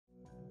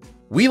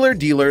Wheeler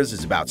Dealers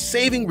is about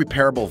saving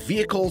repairable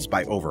vehicles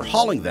by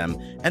overhauling them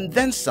and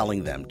then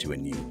selling them to a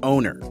new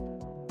owner.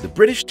 The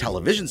British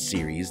television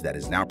series that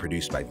is now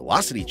produced by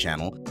Velocity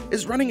Channel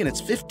is running in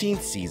its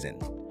 15th season.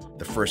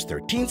 The first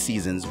 13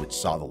 seasons, which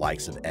saw the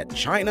likes of Edd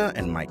China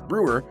and Mike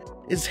Brewer,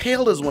 is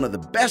hailed as one of the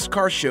best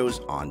car shows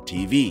on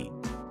TV.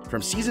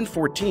 From season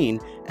 14,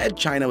 Edd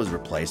China was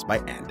replaced by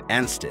Ant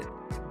Anstead.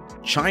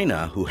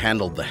 China, who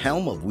handled the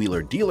helm of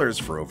Wheeler Dealers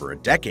for over a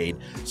decade,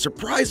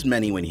 surprised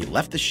many when he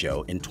left the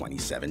show in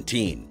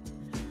 2017.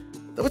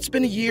 Though it's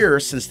been a year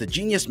since the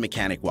genius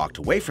mechanic walked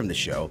away from the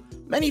show,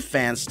 many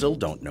fans still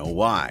don't know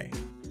why.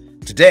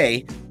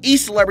 Today,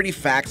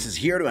 eCelebrityFacts is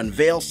here to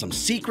unveil some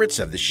secrets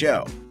of the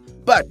show.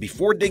 But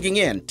before digging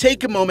in,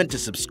 take a moment to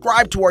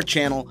subscribe to our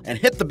channel and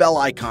hit the bell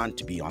icon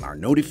to be on our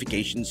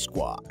notification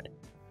squad.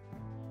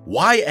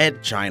 Why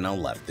Edd China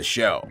left the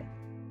show?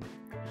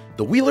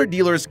 The Wheeler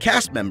Dealers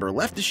cast member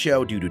left the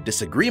show due to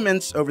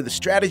disagreements over the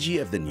strategy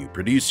of the new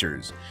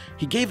producers.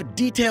 He gave a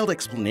detailed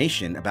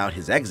explanation about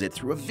his exit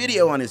through a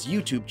video on his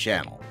YouTube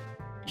channel.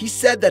 He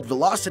said that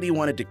Velocity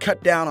wanted to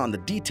cut down on the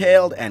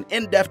detailed and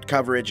in-depth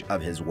coverage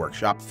of his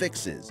workshop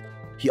fixes.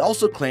 He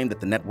also claimed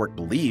that the network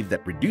believed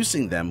that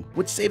reducing them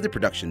would save the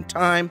production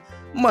time,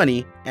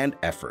 money, and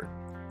effort.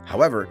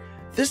 However,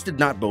 this did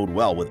not bode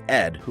well with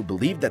Edd, who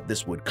believed that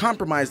this would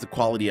compromise the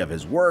quality of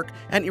his work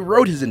and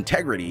erode his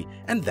integrity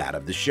and that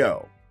of the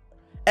show.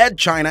 Edd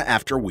China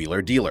after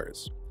Wheeler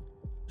Dealers.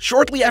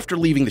 Shortly after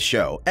leaving the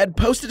show, Edd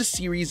posted a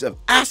series of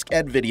Ask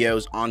Edd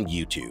videos on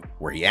YouTube,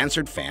 where he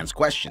answered fans'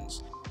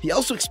 questions. He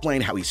also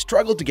explained how he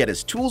struggled to get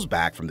his tools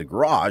back from the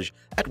garage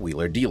at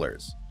Wheeler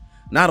Dealers.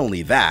 Not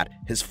only that,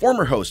 his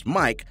former host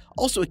Mike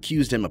also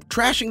accused him of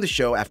trashing the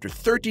show after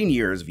 13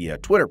 years via a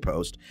Twitter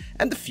post,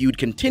 and the feud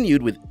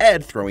continued with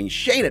Edd throwing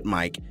shade at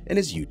Mike in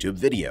his YouTube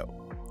video.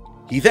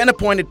 He then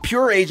appointed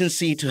Pure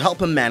Agency to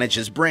help him manage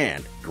his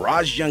brand,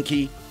 Garage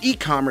Junkie,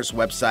 e-commerce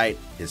website,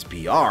 his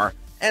PR,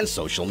 and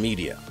social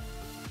media.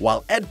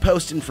 While Edd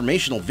posts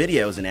informational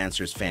videos and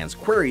answers fans'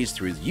 queries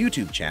through his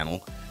YouTube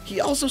channel,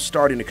 he also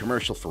starred in a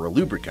commercial for a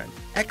lubricant,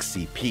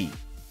 XCP.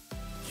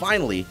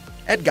 Finally,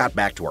 Edd got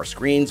back to our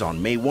screens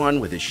on May 1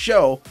 with his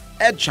show,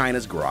 Edd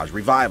China's Garage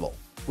Revival,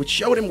 which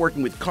showed him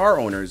working with car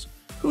owners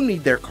who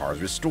need their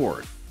cars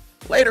restored.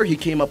 Later, he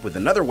came up with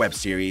another web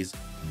series,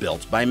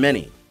 Built by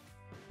Many.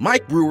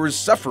 Mike Brewer's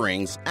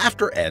sufferings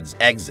after Edd's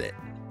exit.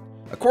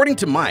 According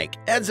to Mike,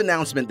 Edd's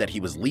announcement that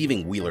he was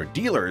leaving Wheeler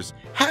Dealers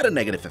had a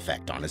negative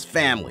effect on his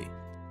family.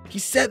 He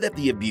said that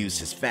the abuse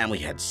his family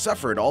had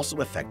suffered also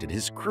affected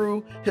his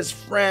crew, his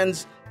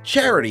friends,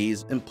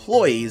 charities,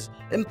 employees,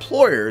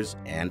 employers,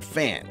 and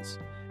fans.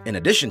 In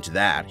addition to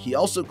that, he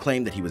also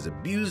claimed that he was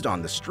abused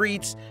on the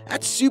streets, at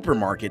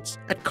supermarkets,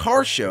 at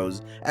car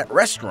shows, at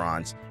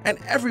restaurants, and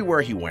everywhere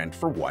he went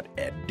for what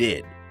Edd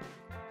did.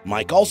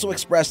 Mike also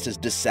expressed his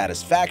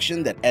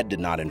dissatisfaction that Edd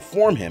did not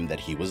inform him that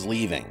he was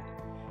leaving.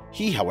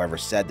 He, however,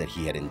 said that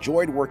he had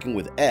enjoyed working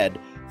with Edd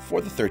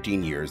for the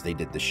 13 years they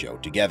did the show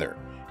together,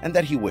 and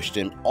that he wished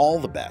him all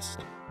the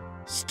best.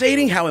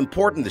 Stating how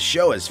important the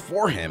show is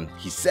for him,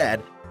 he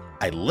said,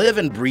 "I live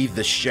and breathe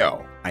this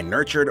show I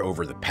nurtured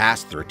over the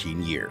past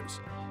 13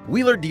 years.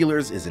 Wheeler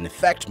Dealers is in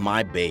effect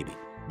my baby.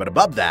 But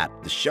above that,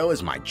 the show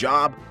is my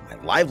job,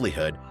 my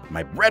livelihood,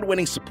 my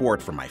breadwinning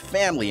support for my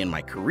family and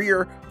my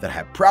career that I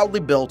have proudly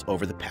built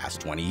over the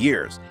past 20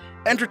 years,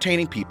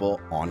 entertaining people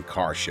on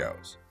car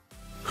shows."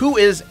 Who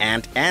is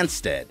Ant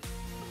Anstead?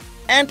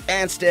 Ant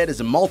Anstead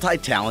is a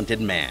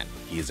multi-talented man.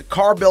 He is a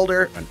car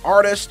builder, an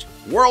artist,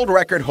 world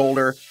record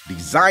holder,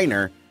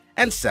 designer,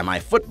 and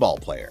semi-football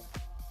player.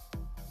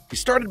 He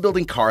started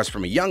building cars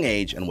from a young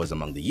age and was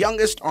among the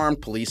youngest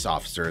armed police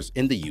officers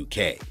in the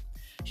UK.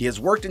 He has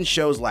worked in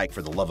shows like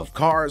For the Love of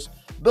Cars,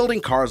 Building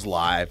Cars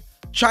Live,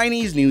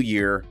 Chinese New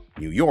Year,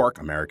 New York,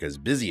 America's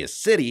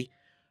busiest city,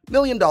 $1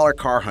 Million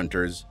Car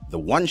Hunters, The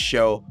One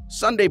Show,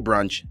 Sunday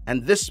Brunch,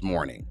 and This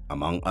Morning,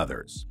 among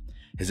others.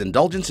 His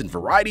indulgence in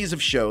varieties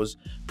of shows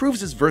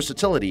proves his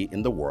versatility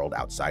in the world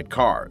outside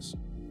cars.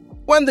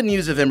 When the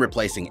news of him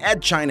replacing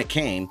Edd China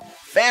came,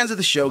 fans of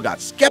the show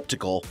got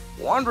skeptical,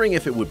 wondering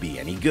if it would be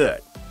any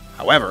good.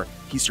 However,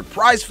 he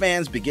surprised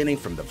fans beginning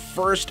from the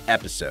first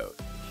episode.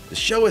 The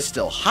show is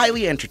still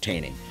highly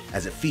entertaining,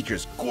 as it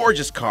features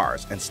gorgeous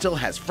cars and still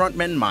has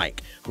frontman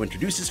Mike, who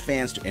introduces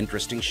fans to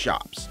interesting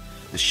shops.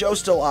 The show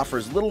still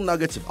offers little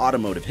nuggets of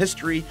automotive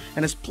history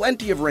and has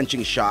plenty of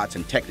wrenching shots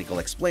and technical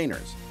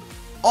explainers.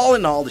 All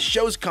in all, the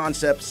show's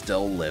concept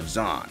still lives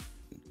on.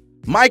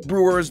 Mike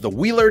Brewer's The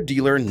Wheeler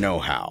Dealer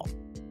Know-How.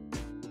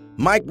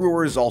 Mike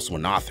Brewer is also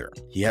an author.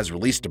 He has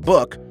released a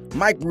book,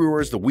 Mike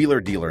Brewer's The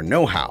Wheeler Dealer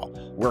Know-How,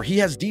 where he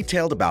has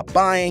detailed about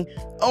buying,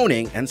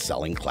 owning, and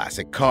selling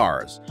classic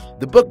cars.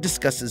 The book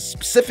discusses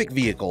specific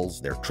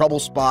vehicles, their trouble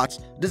spots,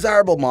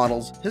 desirable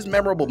models, his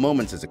memorable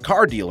moments as a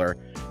car dealer,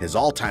 his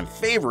all-time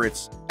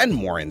favorites, and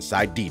more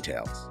inside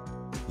details.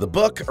 The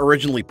book,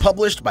 originally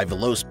published by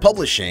Veloce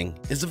Publishing,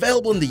 is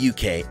available in the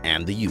UK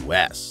and the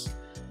US.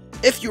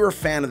 If you're a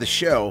fan of the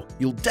show,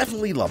 you'll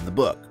definitely love the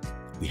book.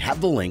 We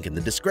have the link in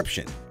the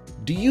description.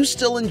 Do you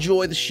still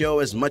enjoy the show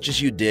as much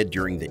as you did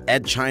during the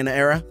Edd China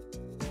era?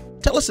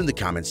 Tell us in the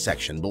comments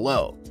section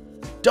below.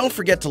 Don't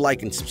forget to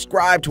like and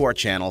subscribe to our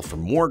channel for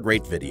more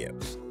great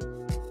videos.